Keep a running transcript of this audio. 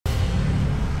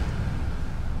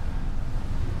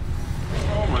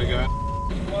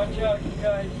Watch out, you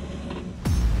guys.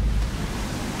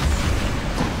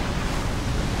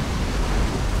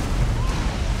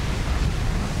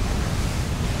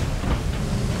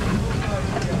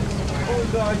 Oh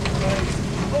God, you guys.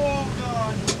 Oh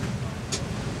God.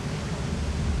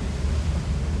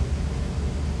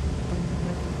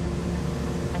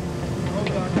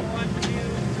 Hold on. 1, 2,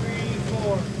 3,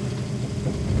 4,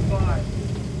 5.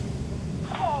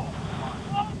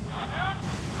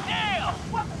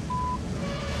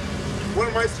 What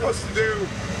am I supposed to do?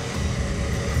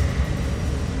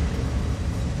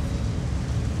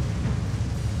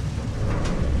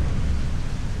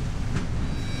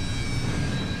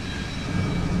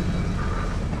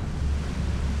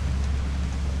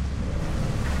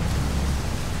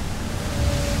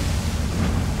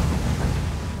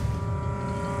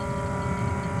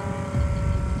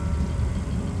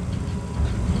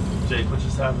 Jake, what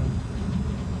just happened?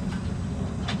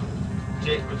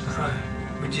 Jake, what just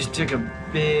happened? We just took a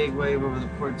big wave over the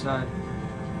port side.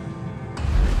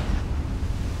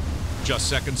 Just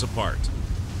seconds apart,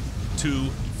 two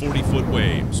 40-foot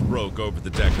waves broke over the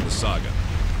deck of the Saga.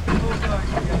 Oh God,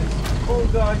 you guys. Oh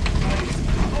God, you guys.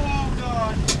 Oh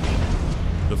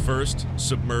God. The first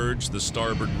submerged the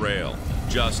starboard rail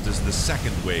just as the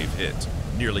second wave hit,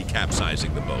 nearly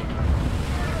capsizing the boat.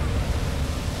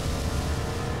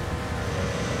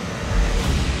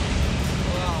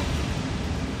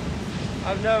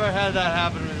 I've never had that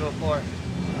happen to me before.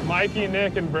 Mikey,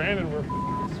 Nick, and Brandon were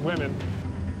swimming.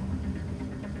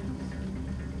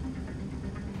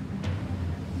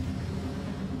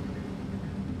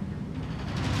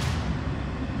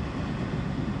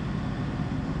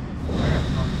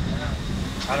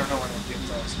 I don't know when it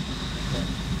gets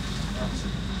us.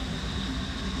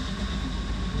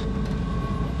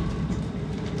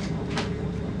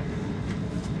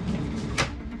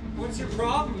 What's your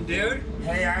problem, dude?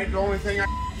 Hey, the only thing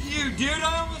You, dude,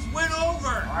 I almost went over.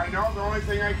 I know the only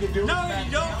thing I can do is No, back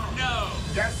you don't down. know.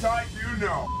 Yes, I do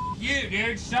know. You,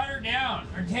 dude, shut her down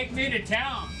or take me to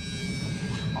town.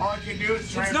 All I can do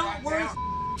is try It's and not back worth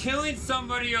down. killing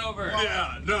somebody over.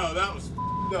 Yeah, no, that was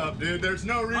up, dude. There's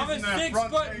no reason I'm a that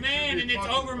front 6-foot tank man should be and it's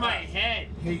fucking over my fast. head.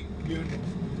 Hey, dude.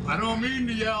 I don't mean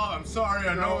to yell. I'm sorry.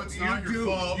 I know No, it's you not your do.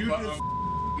 fault, You but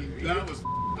just- that was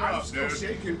I'm up, still dude.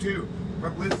 shaking too.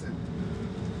 But listen,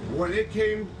 when it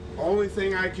came, only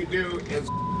thing I could do is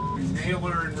nail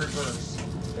her in reverse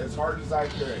as hard as I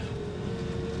could.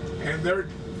 And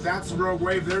that's a rogue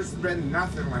wave. There's been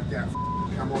nothing like that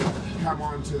come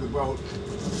on to the boat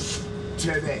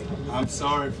today. I'm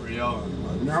sorry for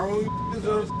yelling. No,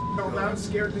 that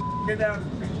scared the shit out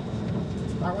of me.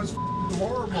 That was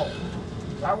horrible.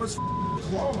 That was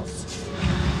close.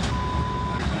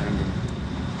 And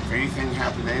if anything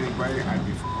happened to anybody, I'd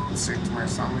be sick to my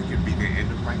stomach. It'd be the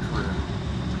end of my career.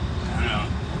 I know.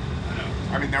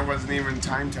 I mean, there wasn't even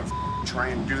time to try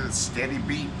and do the steady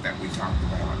beat that we talked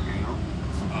about, you know?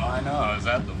 Oh, I know. I was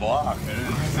at the block. I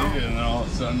didn't see it, and then all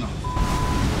of a sudden,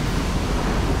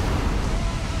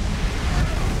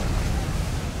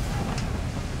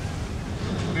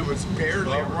 It was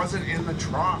barely, it wasn't in the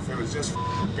trough. It was just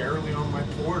barely on my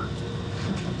port.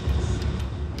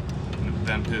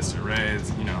 Them pissed at Ray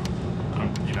is,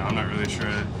 I'm not really sure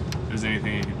that there's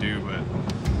anything he could do, but,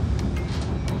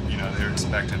 they're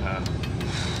expecting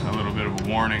a little bit of a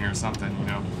warning or something,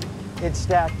 It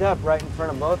stacked up right in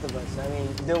front of both of us. I mean,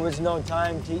 there was no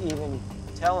time to even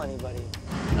tell anybody.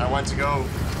 I went to go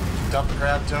dump a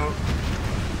crab tote.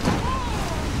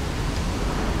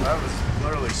 I was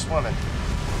literally swimming.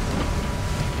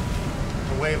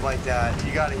 A wave like that,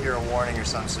 you gotta hear a warning or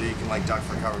something so you can like duck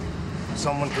for cover.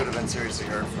 Someone could have been seriously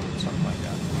hurt from something like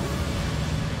that.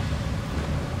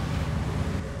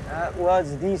 That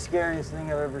was the scariest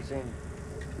thing I've ever seen.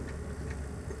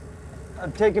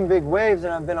 I've taken big waves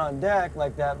and I've been on deck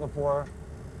like that before,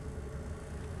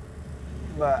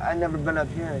 but I've never been up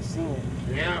here and seen it.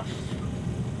 Yeah.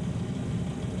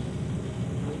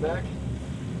 You back?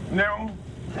 No.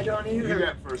 I don't either. You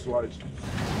got first watch.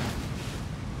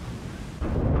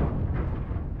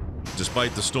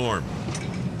 Despite the storm,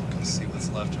 Let's see what's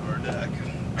left of our deck.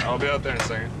 I'll be out there in a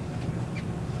second.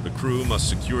 the crew must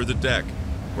secure the deck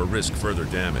or risk further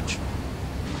damage.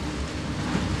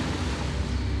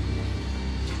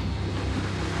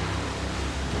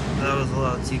 That was a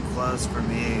little too close for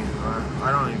me.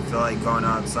 I don't even feel like going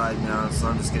outside now, so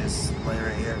I'm just gonna lay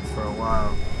right here for a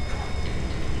while.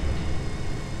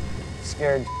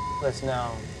 Scared shitless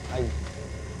now.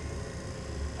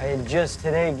 I had just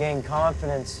today gained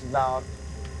confidence about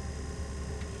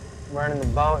running the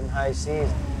boat in high seas.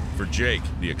 For Jake,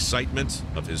 the excitement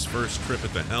of his first trip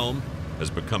at the helm has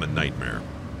become a nightmare.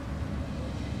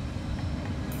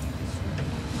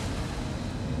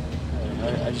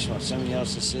 I just want somebody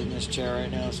else to sit in this chair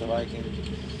right now so I can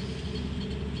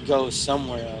go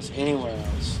somewhere else, anywhere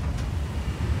else.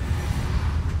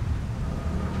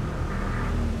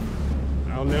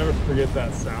 I'll never forget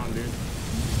that sound, dude.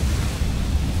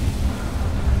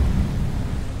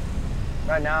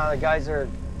 Right now, the guys are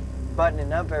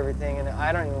buttoning up everything, and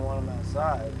I don't even want them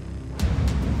outside.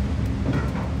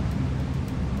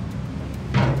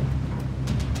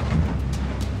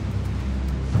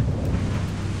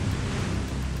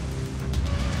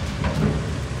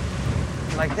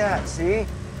 Like that, see?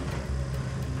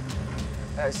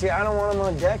 See, I don't want them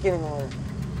on deck anymore.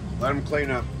 Let them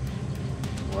clean up.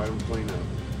 Let them clean up.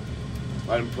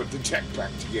 Let them put the deck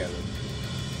back together.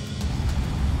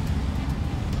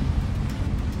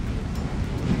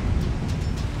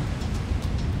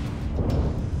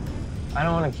 I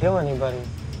don't want to kill anybody.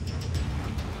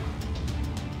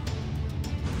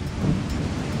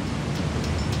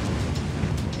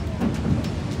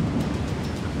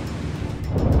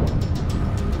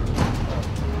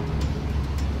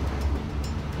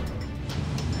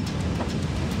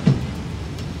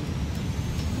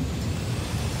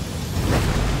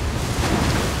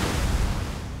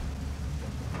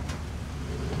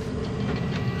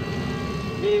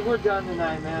 We're done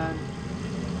tonight, man.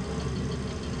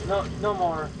 No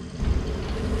more.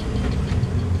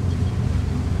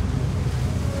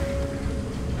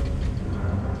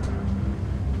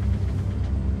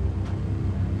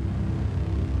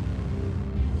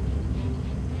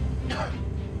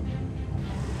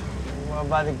 Well,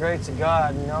 by the grace of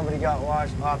God, nobody got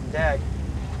washed off deck.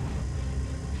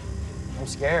 I'm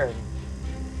scared.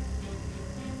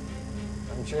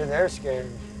 I'm sure they're scared.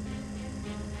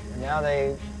 And now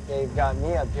they've got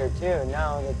me up here too. And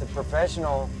now that the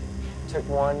professional took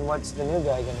one, what's the new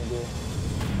guy gonna do?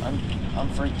 I'm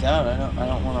freaked out. I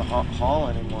don't want to haul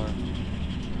anymore.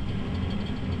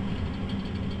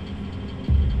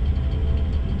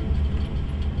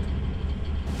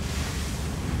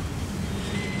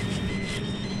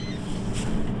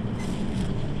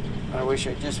 I wish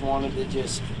I just wanted to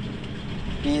just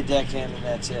be a deckhand and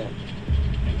that's it.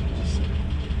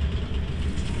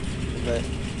 But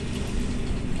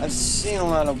I've seen a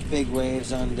lot of big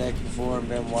waves on deck before and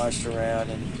been washed around,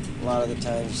 and a lot of the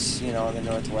times, you know, in the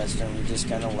Northwestern, we just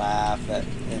kind of laugh at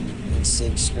and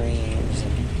sig screams,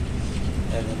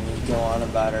 and then we go on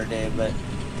about our day. But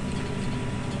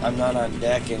I'm not on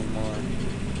deck anymore,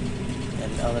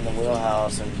 and I'm in the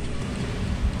wheelhouse, and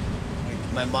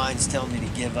my mind's telling me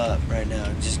to give up right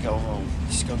now. Just go home.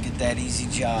 Just go get that easy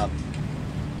job.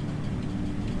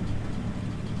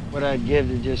 What I'd give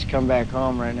to just come back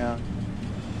home right now.